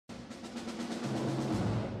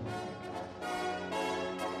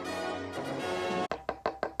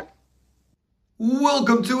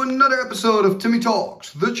Welcome to another episode of Timmy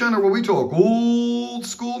Talks, the channel where we talk old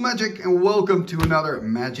school magic, and welcome to another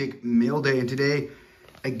Magic Mail Day. And today,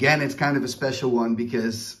 again, it's kind of a special one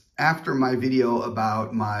because after my video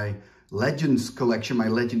about my Legends collection, my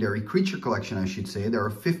legendary creature collection, I should say, there are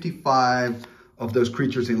 55 of those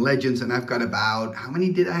creatures in Legends, and I've got about, how many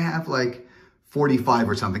did I have? Like 45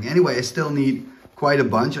 or something. Anyway, I still need quite a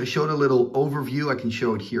bunch. I showed a little overview. I can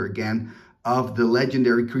show it here again of the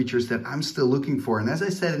legendary creatures that I'm still looking for. And as I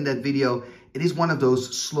said in that video, it is one of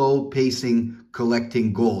those slow pacing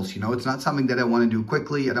collecting goals. You know, it's not something that I want to do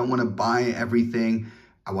quickly. I don't want to buy everything.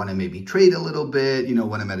 I want to maybe trade a little bit. You know,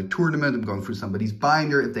 when I'm at a tournament, I'm going through somebody's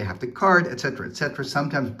binder, if they have the card, etc., etc.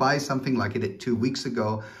 Sometimes buy something like I did 2 weeks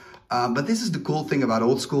ago. But this is the cool thing about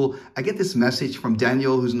old school. I get this message from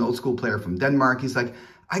Daniel, who's an old school player from Denmark. He's like,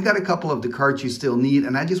 I got a couple of the cards you still need,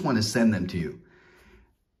 and I just want to send them to you.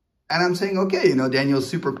 And I'm saying, okay, you know, Daniel's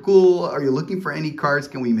super cool. Are you looking for any cards?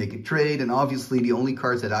 Can we make a trade? And obviously, the only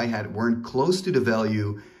cards that I had weren't close to the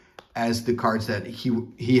value as the cards that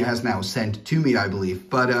he has now sent to me, I believe.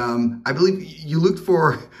 But I believe you looked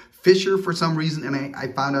for Fisher for some reason, and I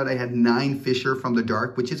found out I had 9 Fisher from the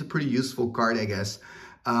Dark, which is a pretty useful card, I guess.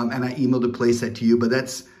 And I emailed a playset to you, but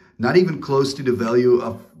that's not even close to the value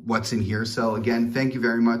of what's in here. So again, thank you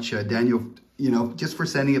very much, Daniel, you know, just for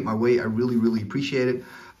sending it my way. I really, really appreciate it.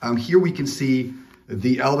 Here we can see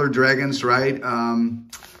the Elder Dragons, right?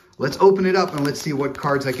 Let's open it up and let's see what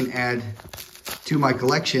cards I can add to my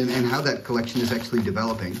collection and how that collection is actually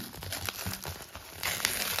developing.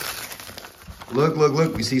 Look, look,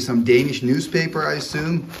 look. We see some Danish newspaper, I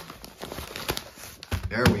assume.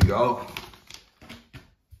 There we go.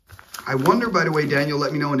 I wonder, by the way, Daniel,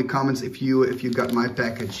 let me know in the comments if you got my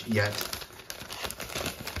package yet.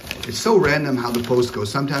 It's so random how the post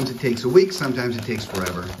goes. Sometimes it takes a week, sometimes it takes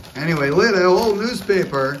forever. Anyway, look at a whole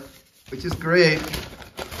newspaper, which is great.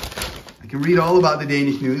 I can read all about the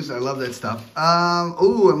Danish news. I love that stuff.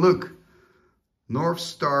 Oh, and look. North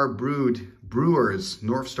Star Brewers.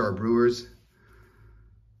 North Star Brewers.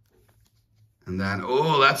 And then,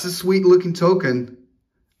 oh, that's a sweet looking token.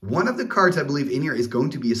 One of the cards I believe in here is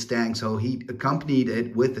going to be a Stang. So he accompanied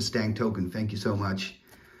it with the Stang token. Thank you so much.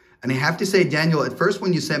 And I have to say, Daniel, at first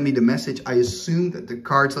when you sent me the message, I assumed that the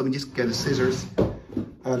cards, let me just get a scissors.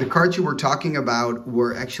 The cards you were talking about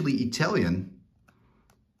were actually Italian,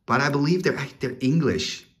 but I believe they're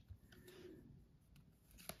English.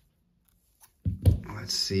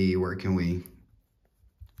 Let's see, where's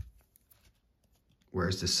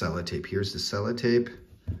the sellotape? Here's the sellotape.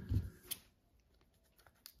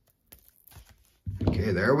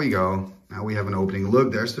 Okay, there we go. Now we have an opening.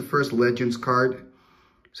 Look, there's the first Legends card.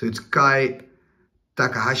 So it's Kai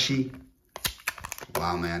Takahashi.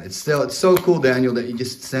 Wow, man. It's so cool, Daniel, that you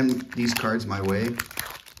just sent these cards my way.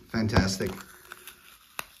 Fantastic.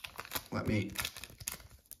 Let me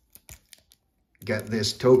get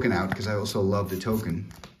this token out because I also love the token.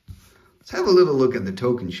 Let's have a little look at the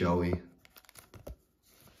token, shall we?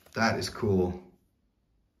 That is cool.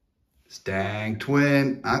 Stang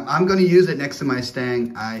Twin. I'm going to use it next to my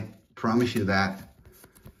Stang. I promise you that.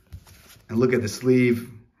 And look at the sleeve.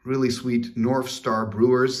 Really sweet North Star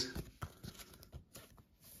Brewers.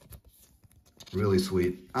 Really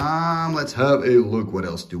sweet. Let's have a look. What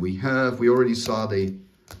else do we have? We already saw the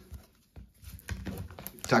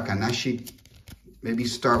Takanashi. Maybe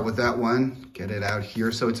start with that one. Get it out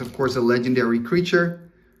here. So it's, of course, a legendary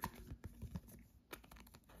creature.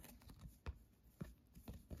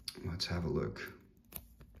 Let's have a look.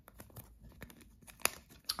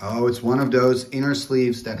 Oh, it's one of those inner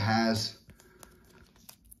sleeves that has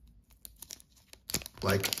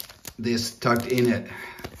like this tucked in it.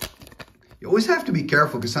 You always have to be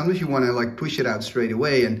careful because sometimes you want to like push it out straight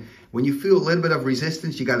away, and when you feel a little bit of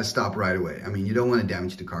resistance, you got to stop right away. I mean, you don't want to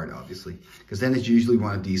damage the card, obviously, because then it's usually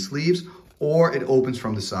one of these sleeves, or it opens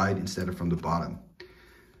from the side instead of from the bottom.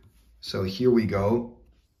 So here we go.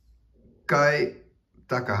 Kai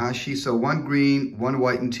Takahashi. So 1 green, 1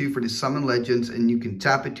 white, and 2 for the Summon Legends, and you can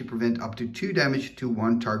tap it to prevent up to 2 damage to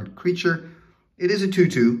 1 target creature. It is a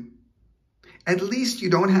 2/2. At least you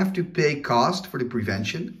don't have to pay cost for the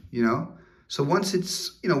prevention, you know. So once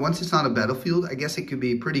it's on a battlefield, I guess it could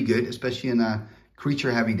be pretty good, especially in a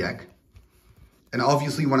creature-heavy deck. And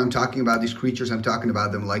obviously, when I'm talking about these creatures, I'm talking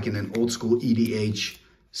about them like in an old-school EDH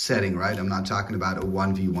setting, right? I'm not talking about a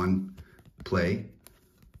 1v1 play.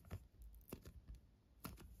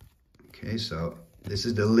 Okay, so this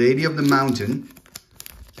is the Lady of the Mountain,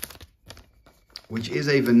 which is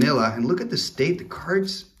a vanilla. And look at the state. The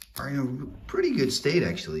cards are in a pretty good state,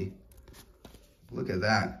 actually. Look at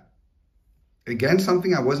that. Again,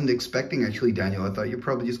 something I wasn't expecting, actually, Daniel. I thought you're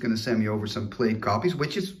probably just going to send me over some played copies,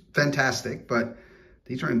 which is fantastic, but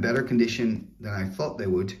these are in better condition than I thought they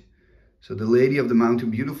would. So The Lady of the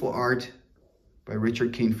Mountain, beautiful art by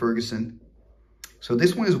Richard Kane Ferguson. So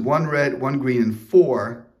this one is 1 red, 1 green, and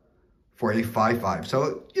 4 for a 5/5.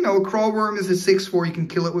 So, you know, a Crawlworm is a 6/4. You can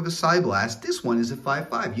kill it with a Psyblast. This one is a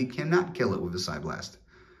 5/5. You cannot kill it with a Psyblast.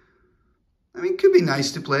 I mean, it could be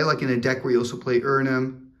nice to play, like in a deck where you also play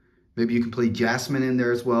Urnum. Maybe you can play Jasmine in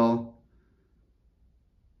there as well.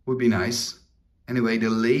 Would be nice. Anyway, The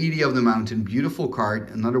Lady of the Mountain, beautiful card.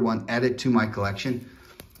 Another one added to my collection.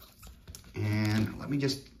 And let me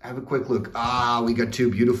just have a quick look. Ah, we got 2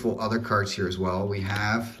 beautiful other cards here as well. We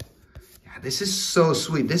have, yeah, this is so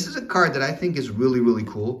sweet. This is a card that I think is really, really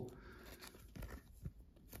cool.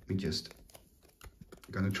 I'm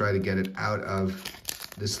gonna try to get it out of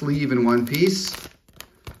the sleeve in one piece.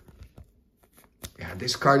 Yeah,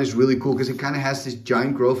 this card is really cool because it kind of has this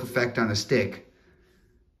giant growth effect on a stick.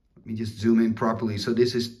 Let me just zoom in properly. So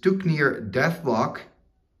this is Tuknir Deathblock.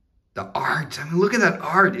 The art, I mean, look at that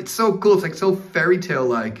art. It's so cool. It's like so fairy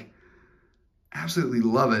tale-like. Absolutely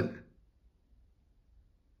love it.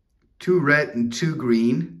 2 red and 2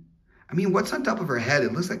 green. I mean, what's on top of her head?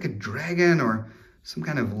 It looks like a dragon or some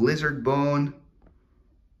kind of lizard bone.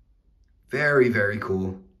 Very, very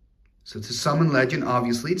cool. So it's a summon legend,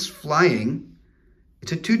 obviously. It's flying.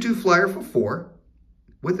 It's a 2/2 flyer for 4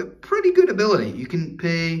 with a pretty good ability. You can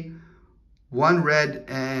pay 1 red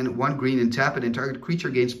and 1 green and tap it, and target creature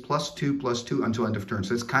gains +2/+2 until end of turn.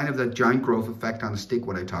 So it's kind of that giant growth effect on the stick,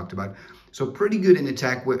 what I talked about. So pretty good in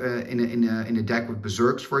attack with, in a deck with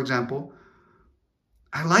Berserks, for example.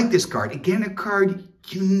 I like this card. Again, a card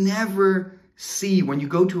you never see when you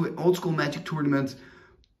go to an old school Magic tournament.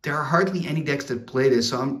 There are hardly any decks that play this.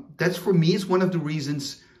 So that's, for me, is one of the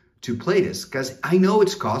reasons to play this, because I know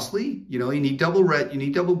it's costly. You know, you need double red, you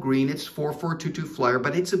need double green. It's 4/4 2/2 flyer,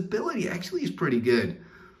 but its ability actually is pretty good.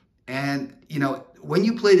 And, you know, when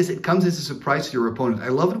you play this, it comes as a surprise to your opponent. I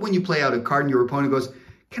love it when you play out a card and your opponent goes,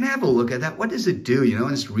 can I have a look at that? What does it do? You know,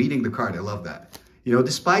 and it's reading the card. I love that. You know,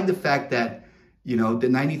 despite the fact that, you know, the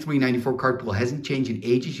 93, 94 card pool hasn't changed in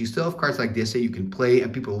ages, you still have cards like this that you can play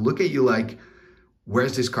and people look at you like,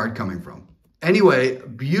 where's this card coming from? Anyway,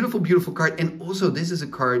 beautiful, beautiful card. And also, this is a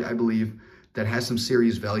card, I believe, that has some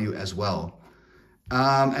serious value as well.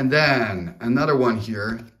 And then another one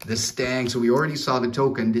here, the Stang. So we already saw the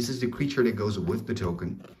token. This is the creature that goes with the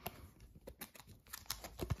token.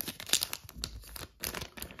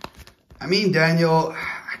 I mean, Daniel,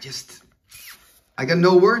 I got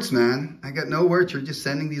no words, man. I got no words. You're just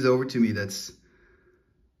sending these over to me. That's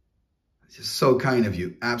just so kind of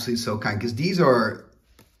you. Absolutely so kind. Because these are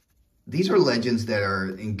legends that are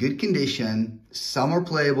in good condition. Some are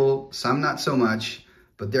playable, some not so much,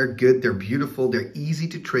 but they're good, they're beautiful, they're easy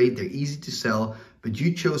to trade, they're easy to sell, but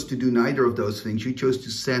you chose to do neither of those things. You chose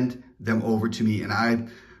to send them over to me, and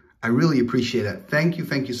I really appreciate that. Thank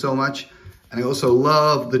you so much. And I also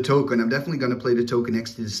love the token. I'm definitely going to play the token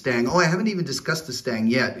next to the Stang. Oh, I haven't even discussed the Stang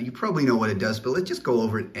yet. You probably know what it does, but let's just go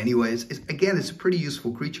over it anyways. Again, it's a pretty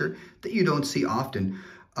useful creature that you don't see often.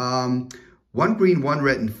 1 green, 1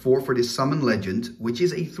 red, and 4 for this Summon Legend, which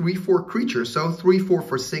is a 3/4 creature. So 3/4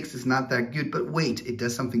 for 6 is not that good, but wait, it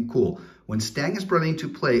does something cool. When Stang is brought into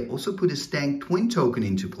play, also put a Stang Twin token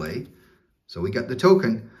into play. So we got the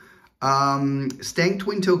token. Stang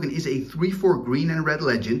Twin token is a 3/4 green and red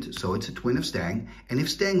legend, so it's a twin of Stang. And if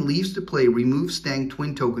Stang leaves the play, remove Stang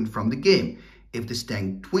Twin token from the game. If the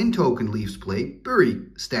Stang Twin token leaves play, bury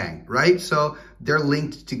Stang, right? So they're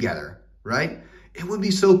linked together, right? It would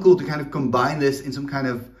be so cool to kind of combine this in some kind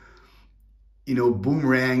of, you know,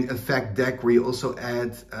 boomerang effect deck where you also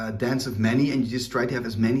add Dance of Many and you just try to have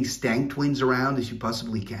as many Stang twins around as you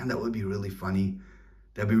possibly can. That would be really funny.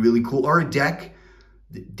 That'd be really cool. Or a deck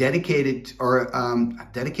dedicated, or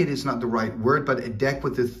dedicated is not the right word, but a deck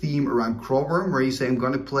with a theme around Crawlworm where you say, I'm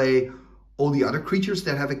going to play all the other creatures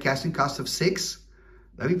that have a casting cost of 6.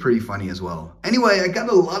 That'd be pretty funny as well. Anyway, I got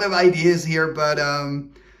a lot of ideas here, but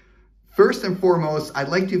first and foremost, I'd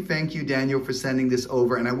like to thank you, Daniel, for sending this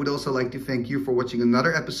over. And I would also like to thank you for watching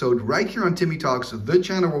another episode right here on Timmy Talks, the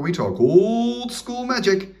channel where we talk old school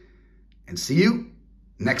magic. And see you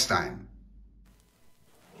next time.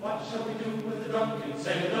 What shall we do with the drunken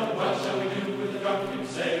sailor? What shall we do with the drunken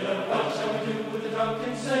sailor? What shall we do with the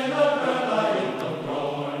drunken sailor? Early in the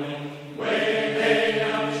morning, way hey,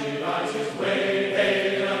 and up she rises, way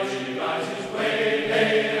hey, and up she rises, way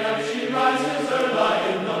hey, and up she rises, early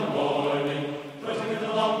in the morning. Put him in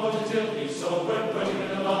the longboat until he's sober, put him in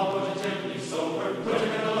the longboat until he's sober, put him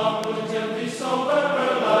in the longboat until he's sober,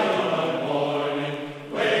 early in the morning,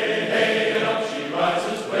 way hey, and up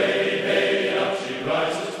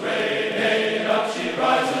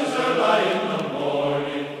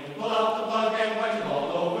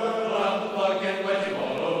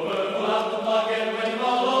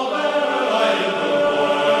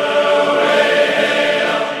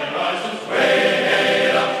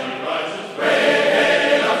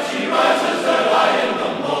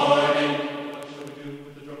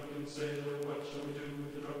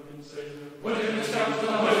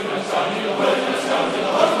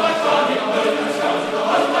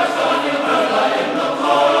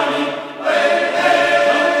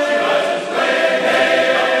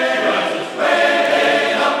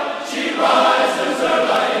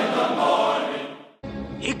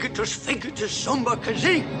Boomba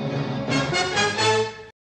Kajik.